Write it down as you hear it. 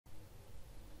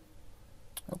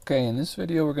Okay, in this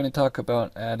video we're going to talk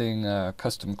about adding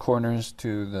custom corners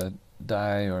to the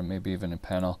die or maybe even a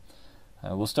panel.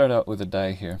 We'll start out with a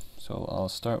die here. So I'll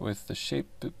start with the shape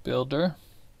builder,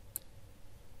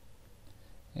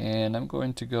 and I'm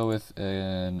going to go with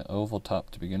an oval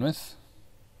top to begin with.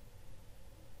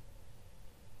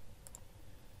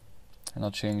 And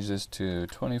I'll change this to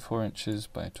 24 inches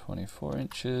by 24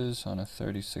 inches on a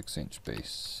 36-inch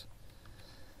base.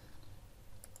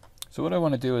 So what I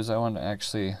want to do is I want to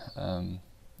actually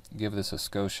give this a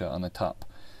Scotia on the top.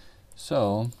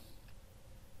 So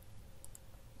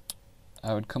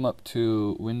I would come up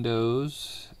to Window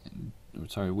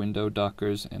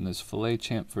Dockers, and this Fillet,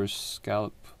 Chamfer,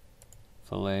 Scallop,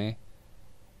 Fillet,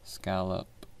 Scallop,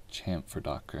 Chamfer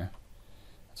Docker.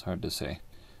 It's hard to say.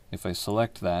 If I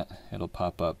select that, it'll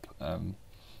pop up.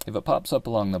 If it pops up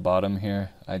along the bottom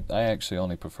here, I actually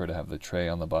only prefer to have the tray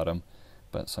on the bottom,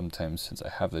 but sometimes since I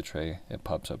have the tray, it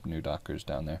pops up new Dockers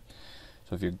down there.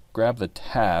 So if you grab the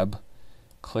tab,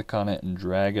 click on it and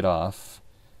drag it off,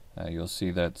 you'll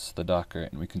see that's the Docker,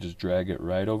 and we can just drag it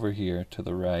right over here to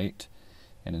the right,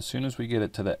 and as soon as we get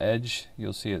it to the edge,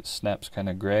 you'll see it snaps kind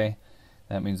of gray.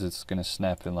 That means it's going to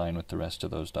snap in line with the rest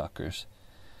of those Dockers.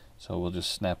 So we'll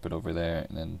just snap it over there,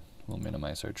 and then we'll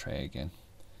minimize our tray again.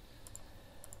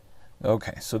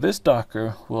 Okay, so this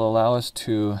Docker will allow us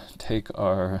to take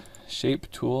our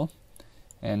shape tool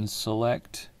and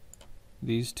select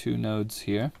these two nodes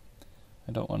here.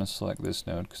 I don't want to select this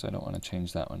node because I don't want to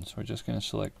change that one. So we're just going to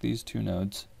select these two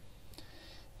nodes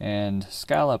and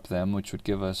scallop them, which would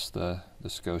give us the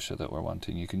Scotia that we're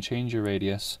wanting. You can change your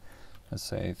radius, let's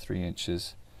say 3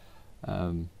 inches.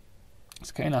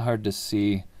 It's kind of hard to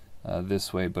see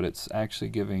this way, but it's actually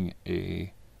giving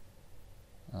a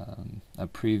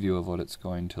preview of what it's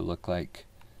going to look like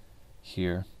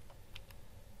here.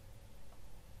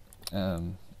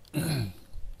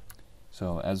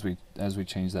 So as we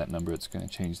change that number, it's going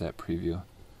to change that preview.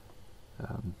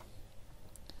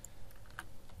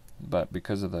 But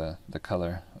because of the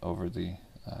color over the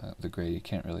gray, you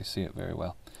can't really see it very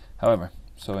well. However,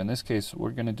 so in this case,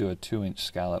 we're going to do a 2-inch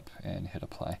scallop and hit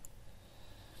apply.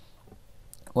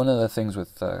 One of the things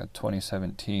with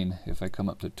 2017, if I come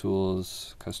up to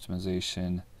Tools,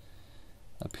 Customization,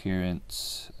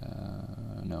 Appearance,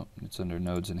 no, it's under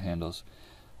Nodes and Handles.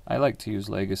 I like to use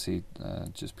Legacy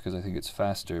just because I think it's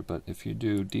faster, but if you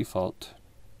do Default,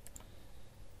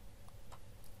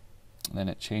 then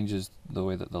it changes the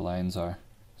way that the lines are.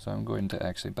 So I'm going to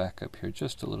actually back up here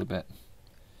just a little bit.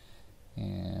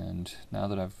 And now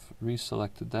that I've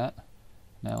reselected that,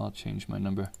 now I'll change my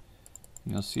number.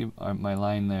 You'll see my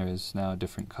line there is now a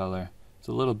different color. It's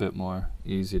a little bit more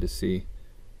easy to see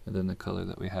than the color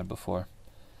that we had before.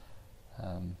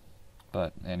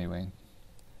 But anyway,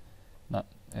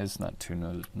 it's not too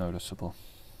noticeable.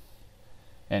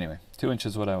 Anyway, 2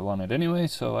 inches is what I wanted anyway,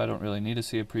 so I don't really need to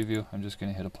see a preview. I'm just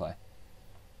going to hit apply.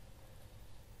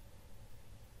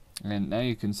 And now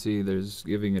you can see there's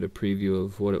giving it a preview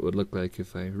of what it would look like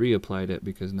if I reapplied it,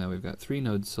 because now we've got 3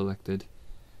 nodes selected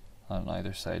on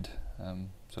either side.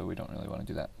 So we don't really want to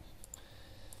do that.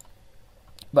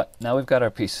 But now we've got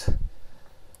our piece.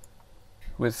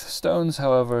 With stones,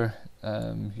 however,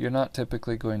 you're not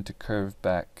typically going to curve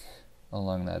back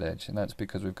along that edge, and that's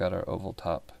because we've got our oval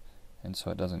top, and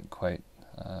so it doesn't quite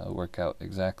work out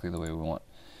exactly the way we want.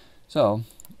 So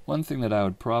one thing that I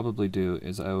would probably do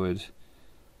is I would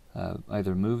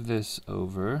either move this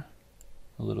over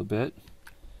a little bit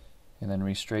and then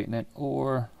re-straighten it,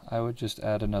 or I would just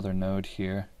add another node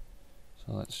here.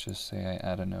 So let's just say I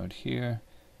add a node here.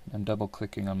 I'm double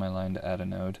clicking on my line to add a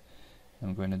node.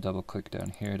 I'm going to double click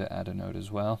down here to add a node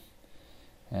as well.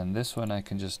 And this one I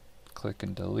can just click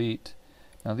and delete.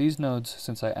 Now these nodes,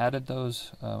 since I added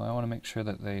those, I want to make sure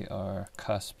that they are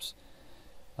cusps.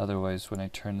 Otherwise, when I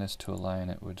turn this to a line,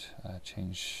 it would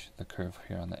change the curve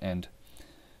here on the end.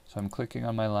 So I'm clicking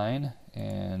on my line,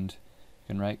 and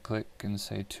you can right click and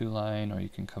say to line, or you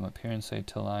can come up here and say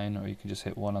to line, or you can just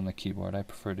hit 1 on the keyboard. I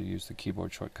prefer to use the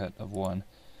keyboard shortcut of 1.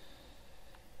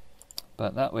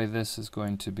 But that way this is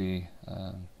going to be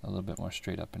a little bit more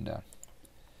straight up and down.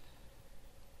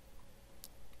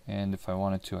 And if I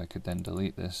wanted to, I could then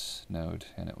delete this node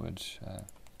and it would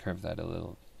curve that a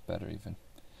little better even.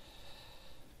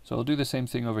 So I'll do the same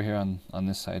thing over here on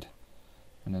this side.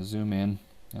 I'm going to zoom in,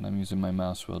 and I'm using my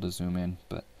mouse wheel to zoom in,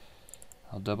 but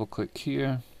I'll double click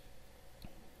here,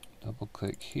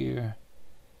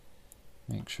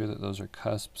 make sure that those are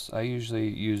cusps. I usually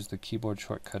use the keyboard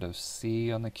shortcut of C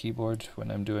on the keyboard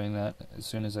when I'm doing that. As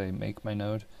soon as I make my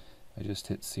node, I just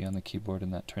hit C on the keyboard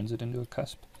and that turns it into a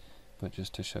cusp, but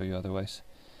just to show you otherwise.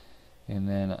 And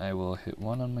then I will hit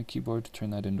 1 on my keyboard to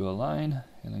turn that into a line,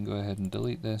 and then go ahead and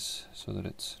delete this so that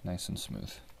it's nice and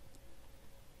smooth.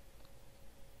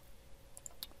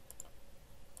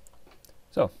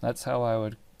 So that's how I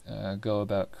would go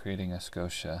about creating a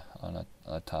Scotia on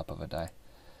a top of a die.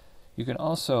 You can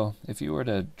also, if you were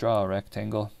to draw a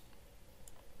rectangle,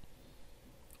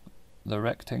 the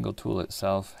rectangle tool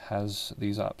itself has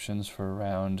these options for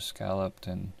round, scalloped,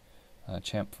 and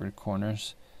chamfered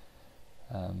corners.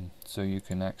 So you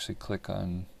can actually click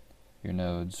on your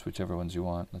nodes, whichever ones you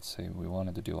want. Let's say we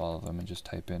wanted to do all of them, and just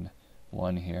type in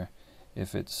 1 here.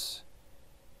 If it's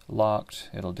locked,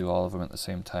 it'll do all of them at the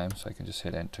same time, so I can just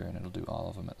hit enter and it'll do all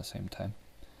of them at the same time.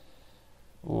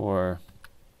 Or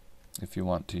if you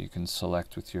want to, you can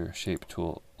select with your shape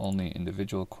tool only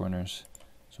individual corners.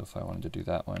 So if I wanted to do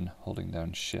that one, holding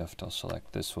down shift, I'll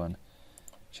select this one,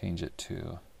 change it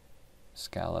to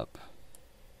scallop.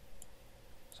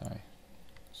 Sorry,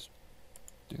 let's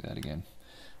do that again.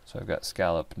 So I've got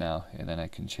scallop now, and then I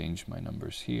can change my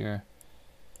numbers here.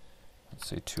 Let's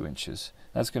say 2 inches.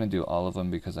 That's going to do all of them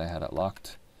because I had it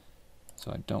locked.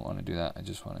 So I don't want to do that. I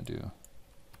just want to do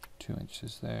 2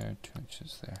 inches there, 2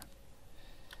 inches there.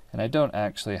 And I don't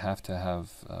actually have to have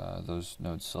those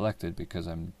nodes selected because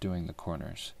I'm doing the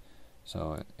corners.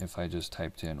 So if I just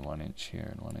typed in 1 inch here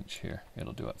and 1 inch here,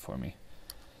 it'll do it for me.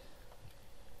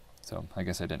 So I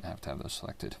guess I didn't have to have those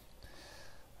selected.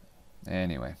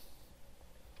 Anyway.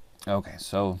 Okay,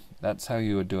 so that's how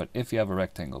you would do it if you have a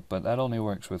rectangle, but that only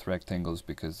works with rectangles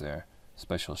because they're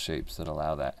special shapes that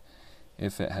allow that.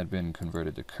 If it had been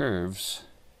converted to curves,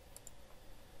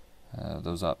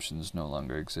 those options no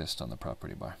longer exist on the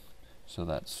property bar. So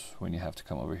that's when you have to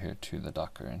come over here to the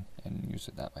Docker and use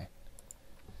it that way.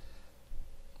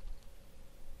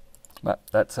 But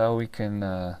that's how we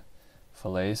can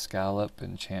fillet, scallop,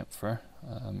 and chamfer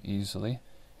easily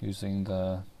using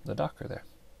the Docker there.